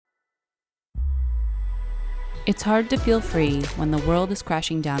It's hard to feel free when the world is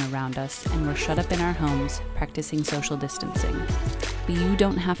crashing down around us and we're shut up in our homes practicing social distancing. But you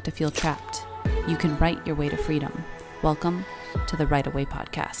don't have to feel trapped. You can write your way to freedom. Welcome to the Write Away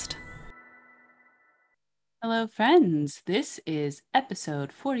Podcast. Hello, friends. This is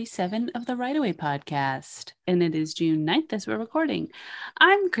episode 47 of the Write Away Podcast, and it is June 9th as we're recording.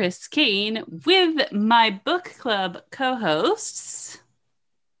 I'm Chris Kane with my book club co-hosts,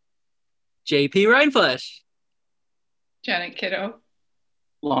 JP Reinflesh, Janet Kiddo,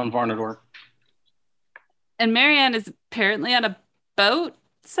 Lon Varnador, and Marianne is apparently on a boat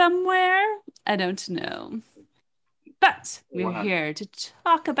somewhere. I don't know. But we're here to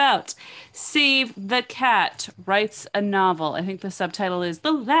talk about Save the Cat Writes a Novel. I think the subtitle is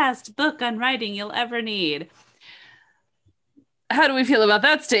The Last Book on Writing You'll Ever Need. How do we feel about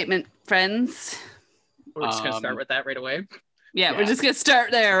that statement, friends? we're just going to start with that right away. Yeah, we're just going to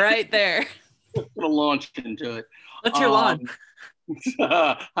start there, right there. We're going to launch into it. Let's hear Lon.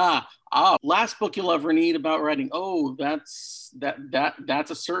 Last book you'll ever need about writing. Oh, that's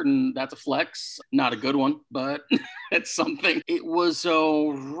a flex. Not a good one, but it's something. It was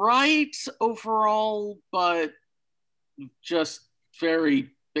right overall, but just very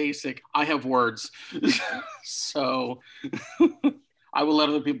basic. I have words, so I will let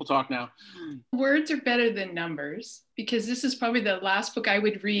other people talk now. Words are better than numbers, because this is probably the last book I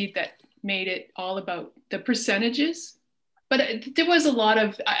would read that made it all about the percentages. But there was a lot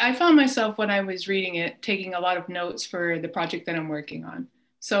of, I found myself when I was reading it, taking a lot of notes for the project that I'm working on.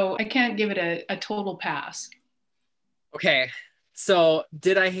 So I can't give it a total pass. Okay, so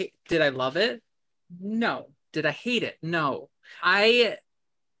did I love it? No. Did I hate it? No. I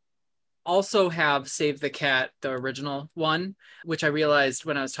also have Save the Cat, the original one, which I realized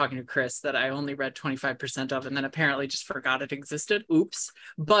when I was talking to Chris that I only read 25% of, and then apparently just forgot it existed. Oops.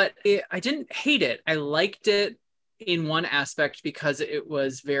 But I didn't hate it. I liked it in one aspect because it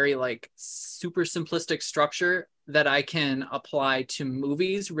was very super simplistic structure that I can apply to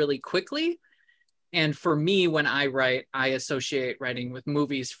movies really quickly. And for me, when I write, I associate writing with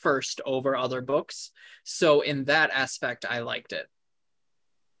movies first over other books. So in that aspect, I liked it.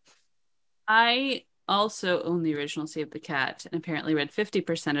 I also own the original Save the Cat and apparently read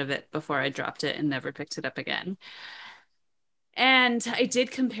 50% of it before I dropped it and never picked it up again. And I did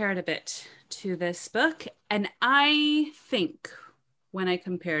compare it a bit to this book. And I think when I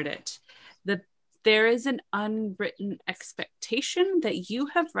compared it, that there is an unwritten expectation that you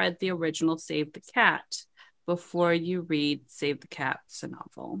have read the original Save the Cat before you read Save the Cat's a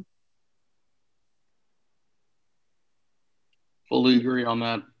novel. Fully agree on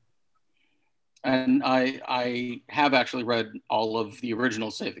that. And I have actually read all of the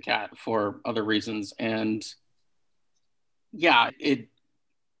original Save the Cat for other reasons. And yeah,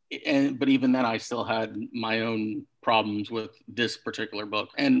 but even then I still had my own problems with this particular book.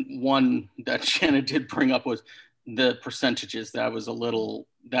 And one that Shannon did bring up was the percentages. That was a little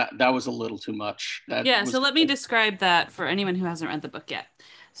too much. So let me describe that for anyone who hasn't read the book yet.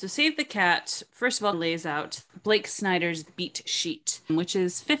 So Save the Cat, first of all, lays out Blake Snyder's beat sheet, which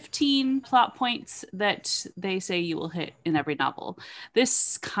is 15 plot points that they say you will hit in every novel.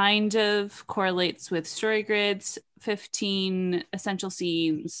 This kind of correlates with StoryGrid's 15 essential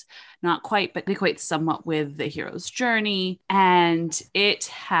scenes, not quite, but equates somewhat with the hero's journey. And it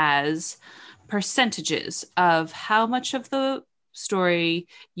has percentages of how much of the story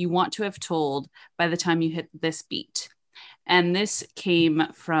you want to have told by the time you hit this beat. And this came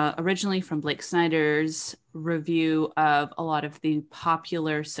originally from Blake Snyder's review of a lot of the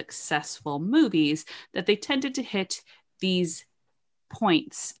popular, successful movies, that they tended to hit these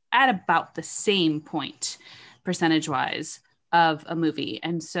points at about the same point, percentage-wise, of a movie.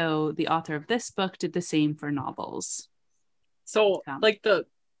 And so the author of this book did the same for novels. So, the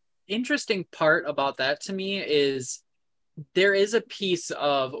interesting part about that to me is there is a piece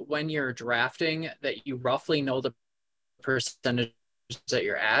of when you're drafting that you roughly know the percentage that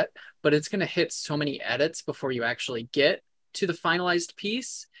you're at, but it's going to hit so many edits before you actually get to the finalized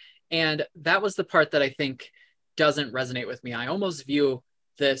piece. And that was the part that I think doesn't resonate with me. I almost view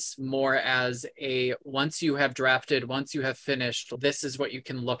this more as once you have drafted, once you have finished, this is what you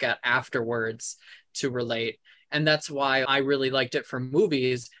can look at afterwards to relate. And that's why I really liked it for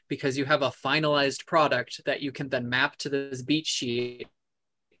movies, because you have a finalized product that you can then map to this beat sheet,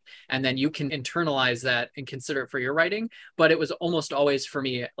 and then you can internalize that and consider it for your writing. But it was almost always for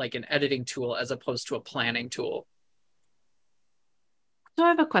me like an editing tool as opposed to a planning tool. So I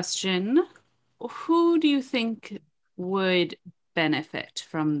have a question. Who do you think would benefit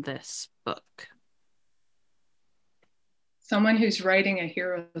from this book? Someone who's writing a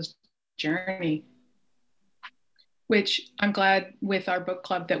hero's journey. which I'm glad with our book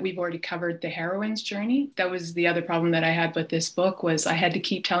club that we've already covered the heroine's journey. That was the other problem that I had with this book, was I had to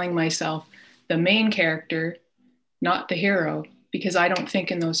keep telling myself the main character, not the hero, because I don't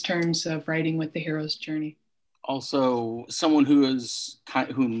think in those terms of writing with the hero's journey. Also, someone who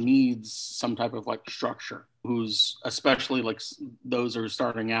needs some type of like structure, who's especially like those who are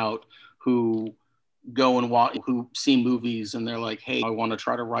starting out, who go and watch, who see movies and they're like, hey, I want to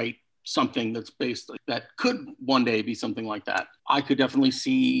try to write something that's based that could one day be something like that. I could definitely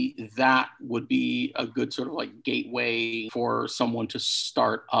see that would be a good sort of like gateway for someone to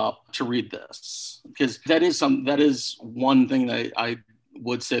start up to read this, because that is one thing that I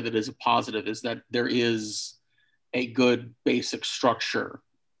would say that is a positive, is that there is a good basic structure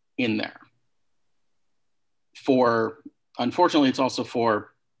in there. Unfortunately, it's also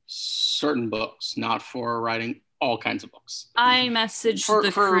for certain books, not for writing all kinds of books. I messaged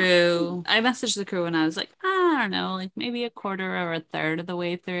the crew. I messaged the crew when I was like, I don't know, like maybe a quarter or a third of the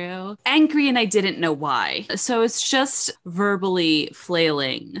way through. Angry, and I didn't know why. So it's just verbally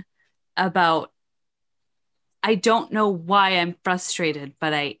flailing about, I don't know why I'm frustrated,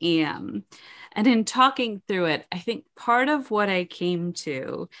 but I am. And in talking through it, I think part of what I came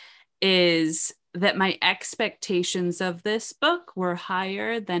to is that my expectations of this book were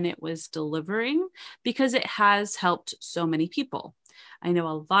higher than it was delivering, because it has helped so many people. I know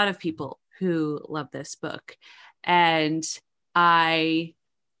a lot of people who love this book, and I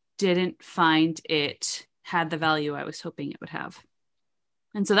didn't find it had the value I was hoping it would have.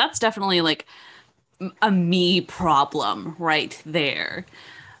 And so that's definitely like a me problem right there.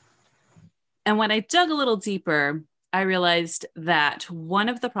 And when I dug a little deeper, I realized that one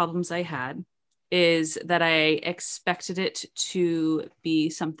of the problems I had is that I expected it to be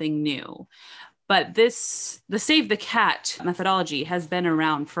something new. But the Save the Cat methodology has been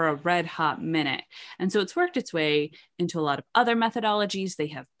around for a red hot minute. And so it's worked its way into a lot of other methodologies. They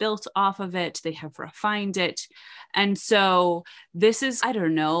have built off of it. They have refined it. And so this is, I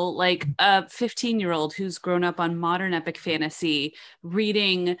don't know, like a 15-year-old who's grown up on modern epic fantasy,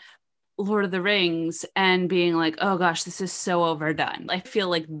 reading Lord of the Rings and being like, oh gosh, this is so overdone. I feel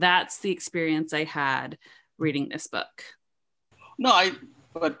like that's the experience I had reading this book. No,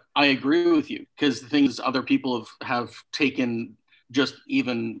 but I agree with you, because the thing is, other people have taken just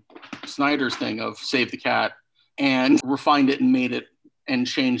even Snyder's thing of Save the Cat and refined it and made it and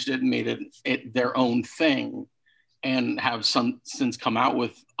changed it and made it their own thing, and have since come out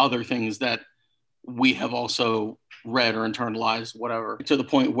with other things that we have also read or internalized, whatever, to the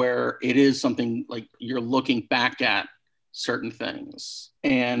point where it is something like you're looking back at certain things.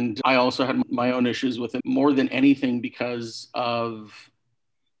 And I also had my own issues with it more than anything because of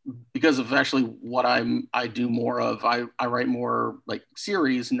actually what I do more of. I write more like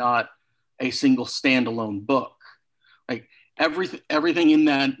series, not a single standalone book. Like everything in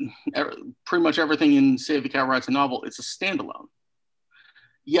that, pretty much everything in Save the Cat Writes a Novel, it's a standalone.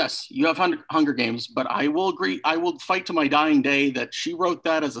 Yes, you have Hunger Games, but I will agree, I will fight to my dying day that she wrote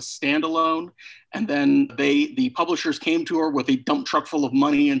that as a standalone, and then the publishers came to her with a dump truck full of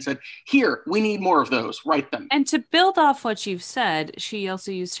money and said, here, we need more of those, write them. And to build off what you've said, she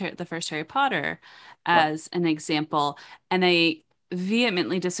also used the first Harry Potter as an example, and I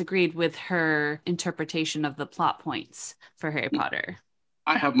vehemently disagreed with her interpretation of the plot points for Harry Potter.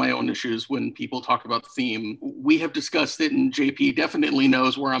 I have my own issues when people talk about the theme. We have discussed it, and JP definitely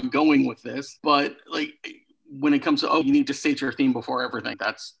knows where I'm going with this. But like when it comes to, you need to state your theme before everything,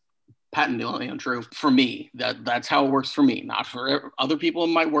 that's patently untrue for me. That's how it works for me, not for other people. It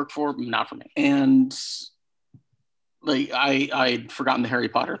might work for, not for me. And like I'd forgotten the Harry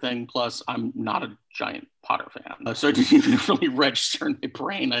Potter thing. Plus, I'm not a giant Potter fan, so it didn't even really register in my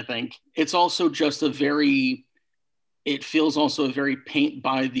brain. I think it's also just it feels also very paint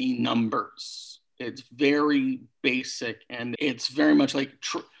by the numbers. It's very basic, and it's very much like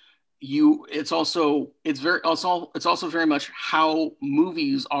it's also very much how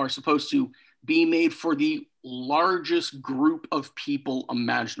movies are supposed to be made for the largest group of people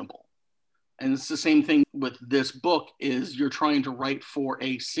imaginable. And it's the same thing with this book, is you're trying to write for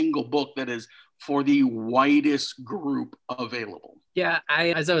a single book that is for the widest group available. Yeah,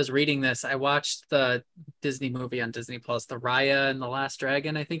 as I was reading this, I watched the Disney movie on Disney Plus, The Raya and the Last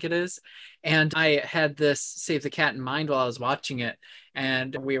Dragon, I think it is. And I had this Save the Cat in mind while I was watching it.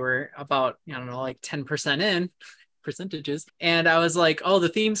 And we were about, I don't know, like 10% in percentages. And I was like, oh, the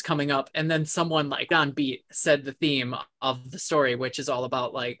theme's coming up. And then someone like on beat said the theme of the story, which is all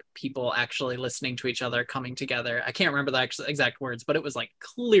about like people actually listening to each other, coming together. I can't remember the exact words, but it was like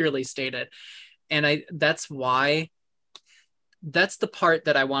clearly stated. And that's why that's the part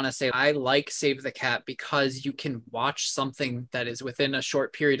that I want to say. I like Save the Cat because you can watch something that is within a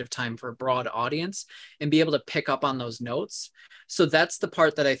short period of time for a broad audience and be able to pick up on those notes. So that's the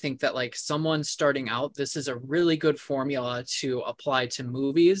part that I think that like someone starting out, this is a really good formula to apply to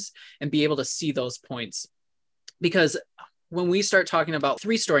movies and be able to see those points. Because when we start talking about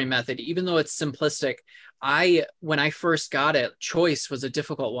three-story method, even though it's simplistic, when I first got it, choice was a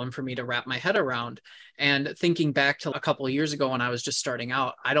difficult one for me to wrap my head around. And thinking back to a couple of years ago when I was just starting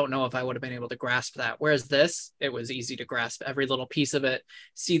out, I don't know if I would have been able to grasp that. Whereas this, it was easy to grasp every little piece of it,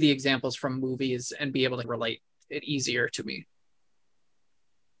 see the examples from movies, and be able to relate it easier to me.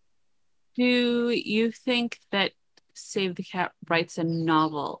 Do you think that Save the Cat Writes a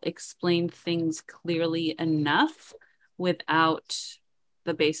Novel explained things clearly enough without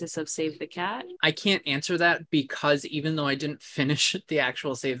the basis of Save the Cat? I can't answer that because even though I didn't finish the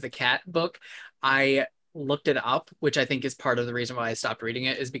actual Save the Cat book, I looked it up, which I think is part of the reason why I stopped reading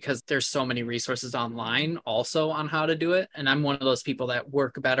it, is because there's so many resources online also on how to do it. And I'm one of those people that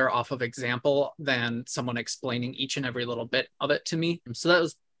work better off of example than someone explaining each and every little bit of it to me. So that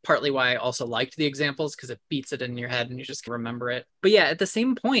was partly why I also liked the examples, because it beats it in your head and you just can remember it. But yeah, at the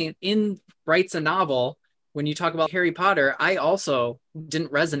same point, in Writes a Novel, when you talk about Harry Potter, I also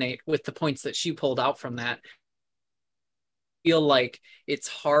didn't resonate with the points that she pulled out from that. I feel like it's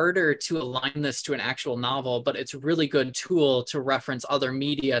harder to align this to an actual novel, but it's a really good tool to reference other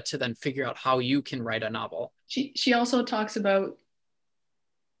media to then figure out how you can write a novel. She also talks about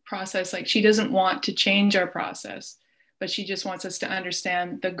process, like she doesn't want to change our process, but she just wants us to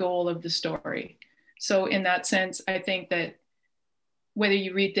understand the goal of the story. So in that sense, I think that whether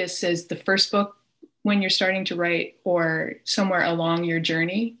you read this as the first book when you're starting to write or somewhere along your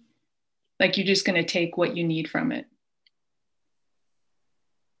journey, like you're just going to take what you need from it.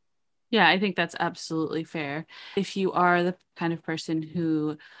 Yeah, I think that's absolutely fair. If you are the kind of person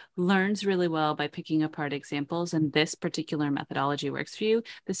who learns really well by picking apart examples and this particular methodology works for you,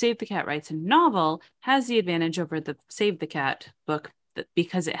 the Save the Cat Writes a Novel has the advantage over the Save the Cat book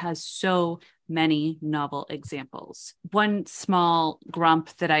because it has so many novel examples. One small grump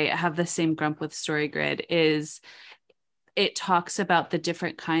that I have the same grump with StoryGrid is it talks about the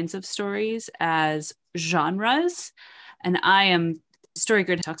different kinds of stories as genres. And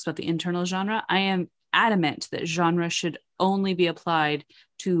StoryGrid talks about the internal genre. I am adamant that genre should only be applied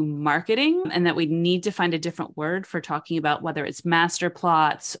to marketing and that we need to find a different word for talking about whether it's master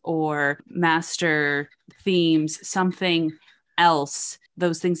plots or master themes, something else.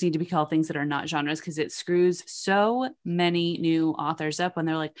 Those things need to be called things that are not genres because it screws so many new authors up when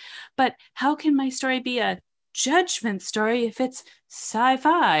they're like, but how can my story be a judgment story if it's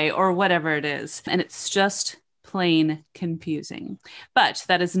sci-fi or whatever it is? And it's just plain confusing. But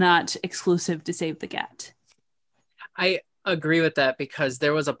that is not exclusive to Save the Cat. I agree with that because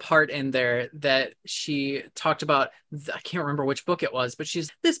there was a part in there that she talked about, I can't remember which book it was, but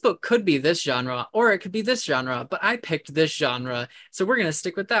this book could be this genre or it could be this genre, but I picked this genre, so we're going to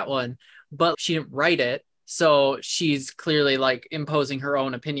stick with that one. But she didn't write it, so she's clearly like imposing her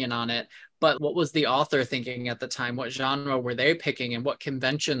own opinion on it. But what was the author thinking at the time? What genre were they picking and what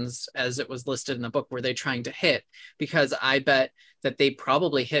conventions, as it was listed in the book, were they trying to hit? Because I bet that they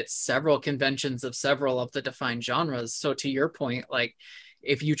probably hit several conventions of several of the defined genres. So to your point, like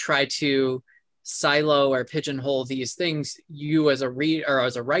if you try to silo or pigeonhole these things, you as a reader or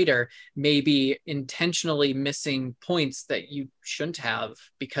as a writer may be intentionally missing points that you shouldn't have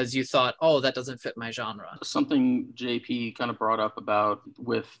because you thought, oh, that doesn't fit my genre. Something JP kind of brought up about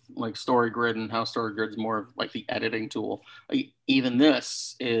with like StoryGrid and how StoryGrid's more of like the editing tool. Even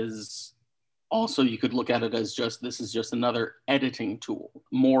this is also, you could look at it as this is just another editing tool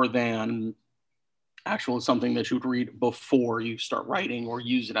more than actual something that you would read before you start writing or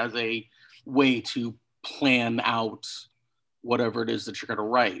use it as a way to plan out whatever it is that you're going to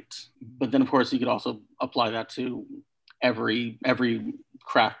write. But then, of course, you could also apply that to every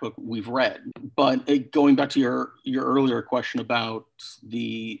craft book we've read. But going back to your earlier question about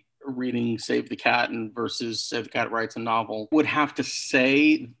the reading Save the Cat and versus Save the Cat Writes a Novel, would have to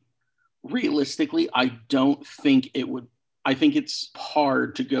say, realistically, I don't think it would. I think it's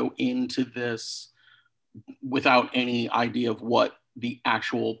hard to go into this without any idea of what the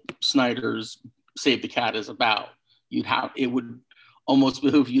actual Snyder's Save the Cat is about. It would almost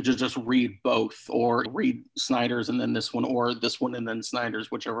behoove you to just read both, or read Snyder's and then this one, or this one and then Snyder's,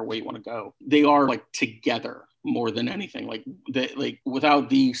 whichever way you want to go. They are like together more than anything. Like without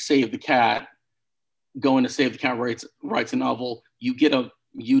the Save the Cat, going to Save the Cat Writes a Novel, you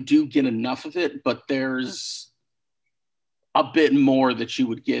do get enough of it, but there's a bit more that you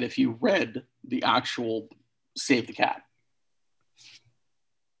would get if you read the actual Save the Cat.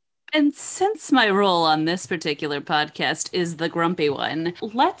 And since my role on this particular podcast is the grumpy one,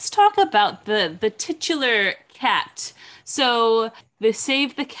 let's talk about the titular cat. So the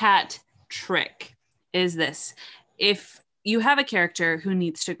save the cat trick is this. If you have a character who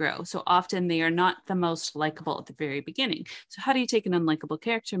needs to grow, so often they are not the most likable at the very beginning. So how do you take an unlikable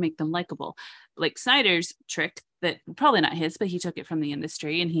character, make them likable? Blake Snyder's trick, that probably not his, but he took it from the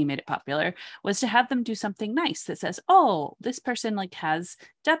industry and he made it popular, was to have them do something nice that says, oh, this person like has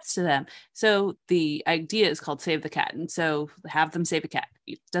depth to them. So the idea is called Save the Cat. And so have them save a cat.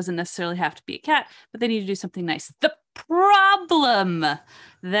 It doesn't necessarily have to be a cat, but they need to do something nice. The problem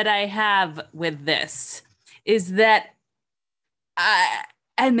that I have with this is that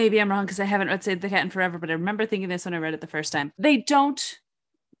and maybe I'm wrong because I haven't read Save the Cat in forever, but I remember thinking this when I read it the first time. They don't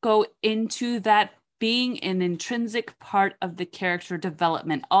go into that being an intrinsic part of the character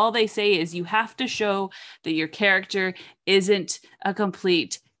development. All they say is you have to show that your character isn't a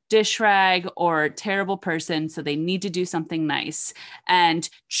complete dish rag or terrible person, so they need to do something nice and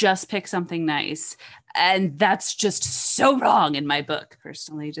just pick something nice. And that's just so wrong in my book.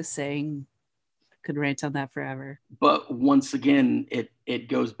 Personally, just saying, could rant on that forever. But once again, it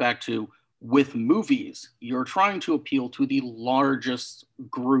goes back to, with movies, you're trying to appeal to the largest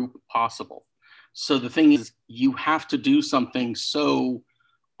group possible. So the thing is, you have to do something so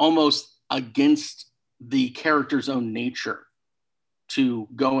almost against the character's own nature to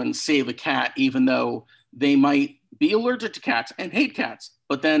go and save a cat, even though they might be allergic to cats and hate cats.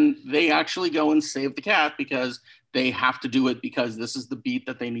 But then they actually go and save the cat because they have to do it because this is the beat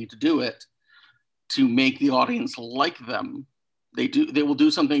that they need to do it to make the audience like them. They will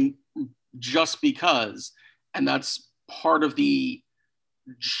do something just because. And that's part of the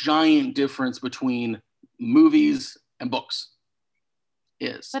giant difference between movies and books.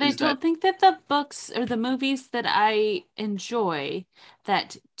 But I don't think that the books or the movies that I enjoy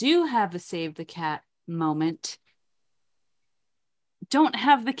that do have a save the cat moment don't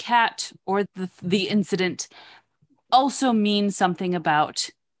have the cat or the incident also mean something about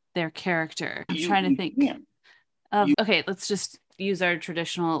their character. I'm trying to think of, okay, let's just use our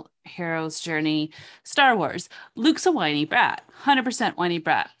traditional hero's journey. Star Wars. Luke's a whiny brat, 100% whiny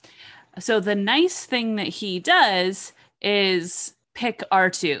brat. So the nice thing that he does is pick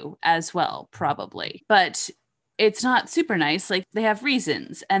R2 as well, probably. But it's not super nice. Like, they have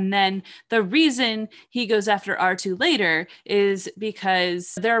reasons. And then the reason he goes after R2 later is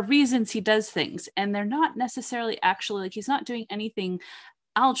because there are reasons he does things. And they're not necessarily actually, like, he's not doing anything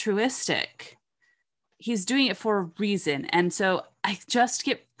altruistic. He's doing it for a reason. And so I just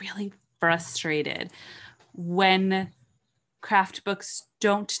get really frustrated when craft books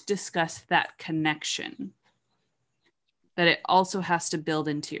don't discuss that connection, that it also has to build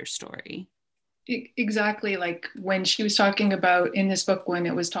into your story. Exactly. Like when she was talking about in this book, when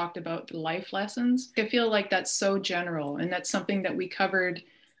it was talked about the life lessons, I feel like that's so general. And that's something that we covered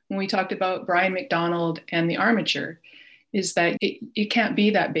when we talked about Brian McDonald and the Armature, is that it can't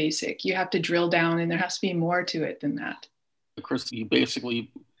be that basic. You have to drill down and there has to be more to it than that. Chris, you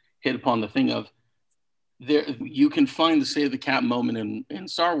basically hit upon the thing of, there, you can find the Save the Cat moment in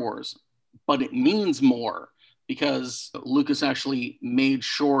Star Wars, but it means more because Lucas actually made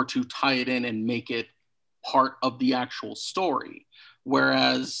sure to tie it in and make it part of the actual story.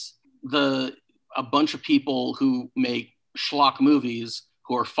 Whereas a bunch of people who make schlock movies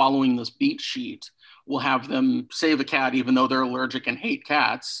who are following this beat sheet will have them save a cat even though they're allergic and hate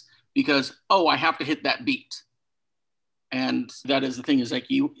cats because, oh, I have to hit that beat. And that is the thing, is like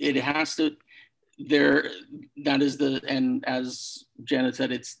it has to, that is the, and as Janet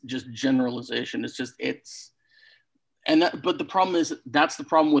said, it's just generalization. But the problem is, that's the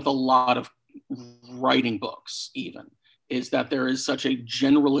problem with a lot of writing books even, is that there is such a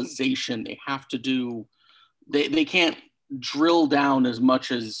generalization. They have to do, they can't drill down as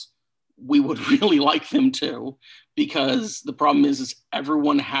much as we would really like them to, because the problem is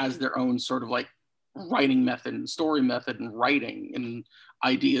everyone has their own sort of like writing method and story method and writing and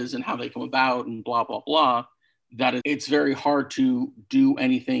ideas and how they come about and blah, blah, blah, that it's very hard to do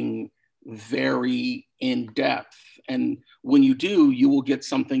anything very in depth. And when you do, you will get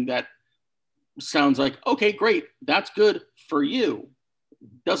something that sounds like, okay, great, that's good for you.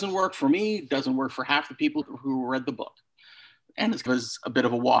 Doesn't work for me, doesn't work for half the people who read the book. And it was a bit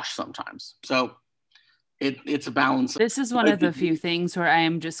of a wash sometimes. So it's a balance. This is one of the few things where I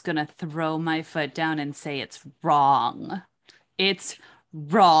am just going to throw my foot down and say it's wrong. It's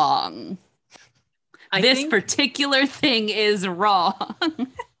wrong. This particular thing is wrong.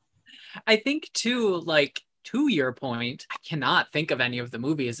 I think too, like, to your point, I cannot think of any of the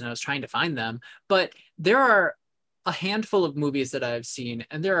movies and I was trying to find them, but there are a handful of movies that I've seen,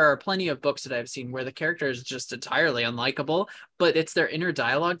 and there are plenty of books that I've seen where the character is just entirely unlikable, but it's their inner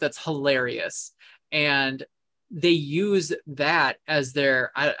dialogue that's hilarious. And they use that as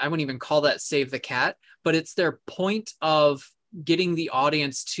their, I wouldn't even call that save the cat, but it's their point of getting the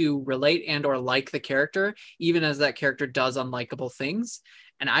audience to relate and or like the character, even as that character does unlikable things.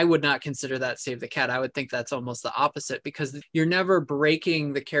 And I would not consider that save the cat. I would think that's almost the opposite, because you're never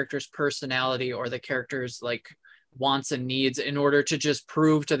breaking the character's personality or the character's like wants and needs in order to just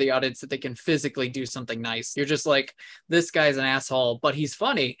prove to the audience that they can physically do something nice. You're just like, this guy's an asshole, but he's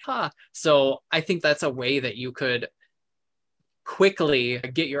funny. So I think that's a way that you could quickly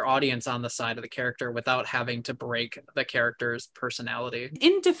get your audience on the side of the character without having to break the character's personality.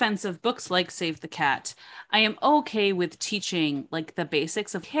 In defense of books like Save the Cat, I am okay with teaching like the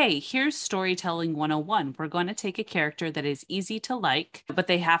basics of, hey, here's storytelling 101. We're going to take a character that is easy to like, but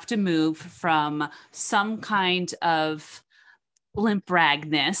they have to move from some kind of limp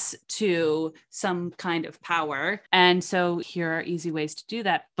ragness to some kind of power. And so here are easy ways to do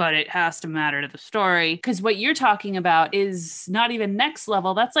that, but it has to matter to the story, because what you're talking about is not even next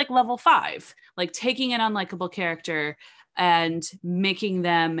level. That's like level 5, like taking an unlikable character and making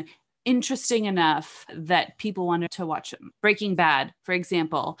them interesting enough that people wanted to watch them. Breaking Bad, for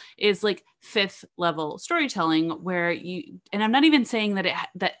example, is like 5th level storytelling, where you, and I'm not even saying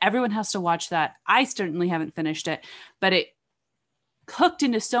that everyone has to watch that. I certainly haven't finished it, but it hooked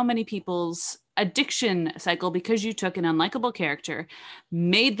into so many people's addiction cycle because you took an unlikable character,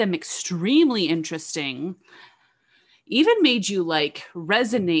 made them extremely interesting, even made you like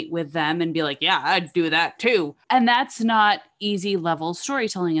resonate with them and be like, yeah, I'd do that too. And that's not easy level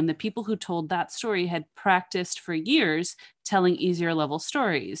storytelling. And the people who told that story had practiced for years telling easier level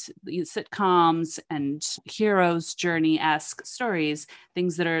stories, these sitcoms and hero's journey-esque stories,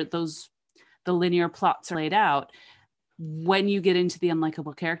 things that are the linear plots are laid out. When you get into the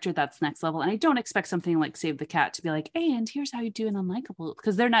unlikable character, that's next level. And I don't expect something like Save the Cat to be like, hey, and here's how you do an unlikable,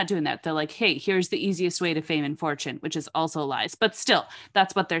 because they're not doing that. They're like, hey, here's the easiest way to fame and fortune, which is also lies. But still,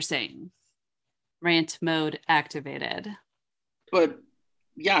 that's what they're saying. Rant mode activated. But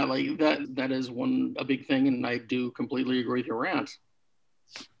yeah, like that is a big thing, and I do completely agree with your rant.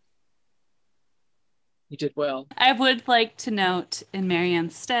 You did well. I would like to note, in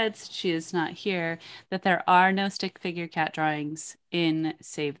Marianne's stead, she is not here, that there are no stick figure cat drawings in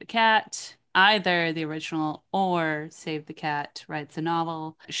Save the Cat, either the original or Save the Cat writes a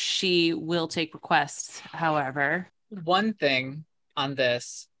novel. She will take requests, however. One thing on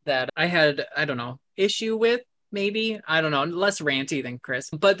this that I had, issue with, maybe, I don't know, less ranty than Chris,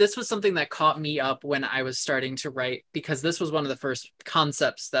 but this was something that caught me up when I was starting to write, because this was one of the first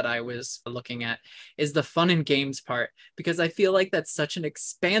concepts that I was looking at, is the fun and games part, because I feel like that's such an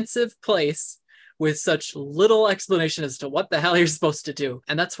expansive place with such little explanation as to what the hell you're supposed to do.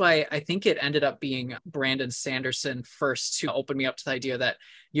 And that's why I think it ended up being Brandon Sanderson first to open me up to the idea that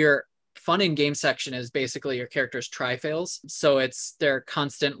your fun and game section is basically your character's try-fails. So it's their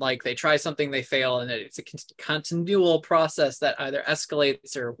constant, like, they try something, they fail, and it's a continual process that either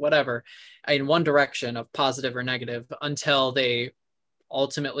escalates or whatever in one direction of positive or negative until they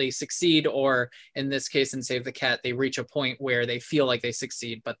ultimately succeed, or in this case in Save the Cat, they reach a point where they feel like they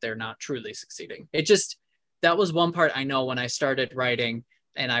succeed, but they're not truly succeeding. That was one part I know when I started writing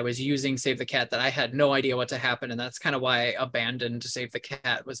and I was using Save the Cat that I had no idea what to happen. And that's kind of why I abandoned Save the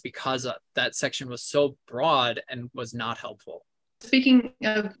Cat, was because that section was so broad and was not helpful. Speaking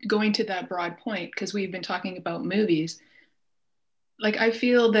of going to that broad point, because we've been talking about movies, like I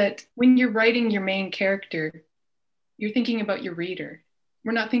feel that when you're writing your main character, you're thinking about your reader.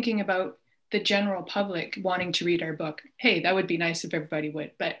 We're not thinking about the general public wanting to read our book. Hey, that would be nice if everybody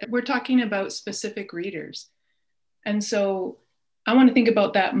would, but we're talking about specific readers. And so I want to think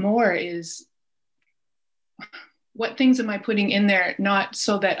about that more, is what things am I putting in there, not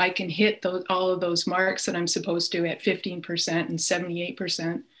so that I can hit all of those marks that I'm supposed to at 15% and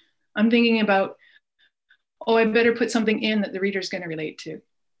 78%. I'm thinking about, I better put something in that the reader's going to relate to.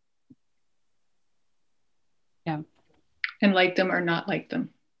 Yeah. And like them or not like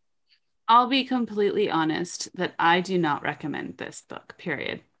them. I'll be completely honest that I do not recommend this book,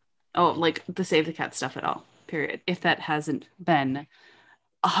 period. Like the Save the Cat stuff at all, period, if that hasn't been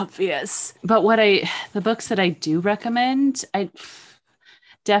obvious. But the books that I do recommend, I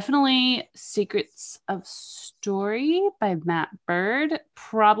definitely Secrets of Story by Matt Bird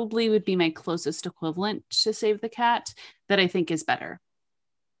probably would be my closest equivalent to Save the Cat that I think is better.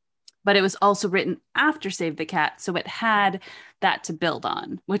 But it was also written after Save the Cat, so it had that to build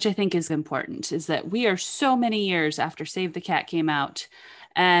on, which I think is important, is that we are so many years after Save the Cat came out,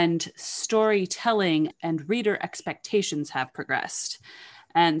 and storytelling and reader expectations have progressed.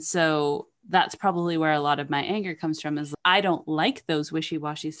 And so that's probably where a lot of my anger comes from, is I don't like those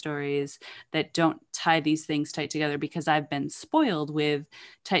wishy-washy stories that don't tie these things tight together, because I've been spoiled with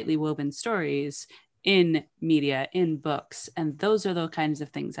tightly woven stories in media, in books, and those are the kinds of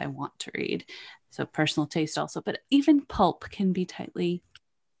things I want to read. So personal taste also, but even pulp can be tightly.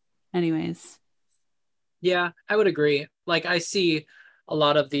 Anyways. Yeah, I would agree. Like, I see a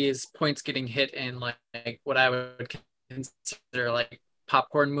lot of these points getting hit in like what I would consider like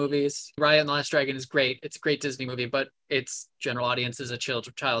popcorn movies. Raya and the Last Dragon is great. It's a great Disney movie, but its general audience is a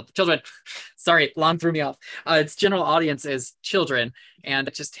children. Sorry, long threw me off. Its general audience is children, and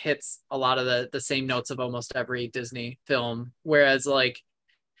it just hits a lot of the same notes of almost every Disney film. Whereas like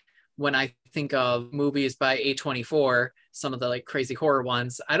when I think of movies by A24, some of the like crazy horror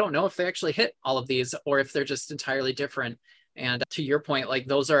ones, I don't know if they actually hit all of these or if they're just entirely different. And to your point, like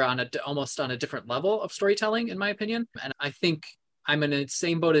those are on almost on a different level of storytelling, in my opinion. And I think I'm in the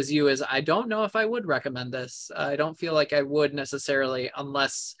same boat as you, as I don't know if I would recommend this. I don't feel like I would necessarily,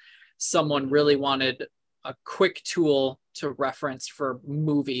 unless someone really wanted a quick tool to reference for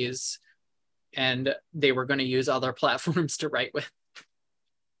movies and they were going to use other platforms to write with.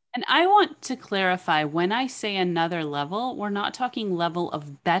 And I want to clarify, when I say another level, we're not talking level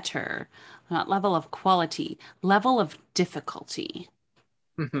of better, not level of quality, level of difficulty.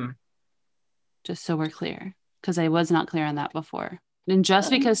 Mm-hmm. Just so we're clear, because I was not clear on that before. And just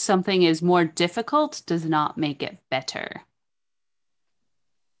because something is more difficult does not make it better.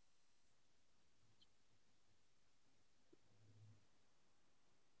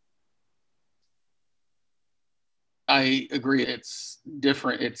 I agree. It's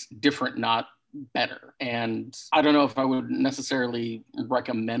different. It's different, not better. And I don't know if I would necessarily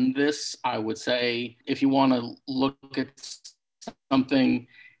recommend this. I would say if you want to look at something,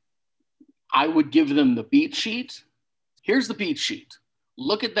 I would give them the beat sheet. Here's the beat sheet.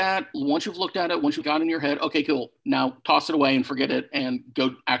 Look at that. Once you've looked at it, once you've got it in your head, okay, cool. Now toss it away and forget it and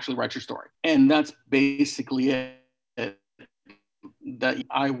go actually write your story. And that's basically it. That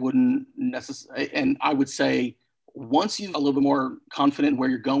I wouldn't necessarily, and I would say, once you're a little bit more confident where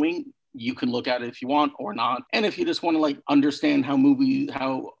you're going, you can look at it if you want or not. And if you just want to like understand how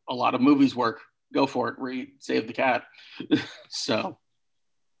a lot of movies work, go for it. Read Save the Cat. So.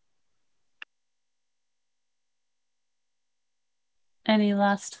 Any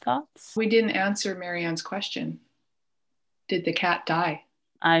last thoughts? We didn't answer Marianne's question. Did the cat die?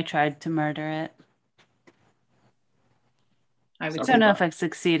 I tried to murder it. I don't know if I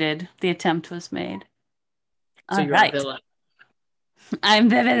succeeded. The attempt was made. So you're a villain. I'm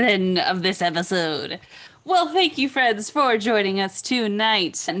the villain of this episode. Well, thank you, friends, for joining us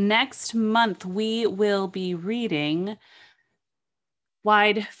tonight. Next month, we will be reading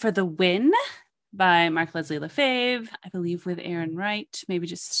Wide for the Win by Mark Leslie Lefebvre, I believe with Aaron Wright, maybe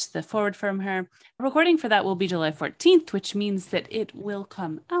just the forward from her. The recording for that will be July 14th, which means that it will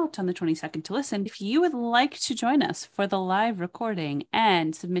come out on the 22nd to listen. If you would like to join us for the live recording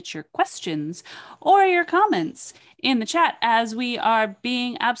and submit your questions or your comments in the chat as we are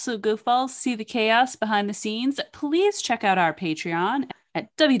being absolute goofballs, see the chaos behind the scenes, please check out our Patreon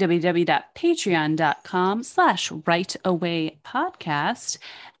at www.patreon.com/writeawaypodcast.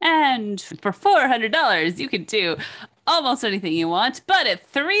 And for $400, you can do almost anything you want. But at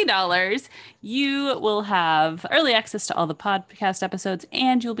 $3, you will have early access to all the podcast episodes,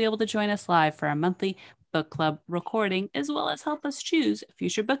 and you'll be able to join us live for our monthly book club recording, as well as help us choose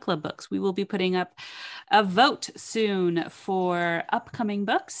future book club books. We will be putting up a vote soon for upcoming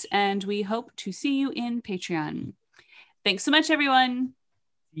books, and we hope to see you in Patreon. Thanks so much, everyone.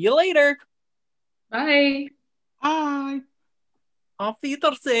 See you later. Bye. Bye. Auf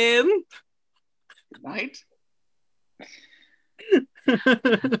Wiedersehen. Good night.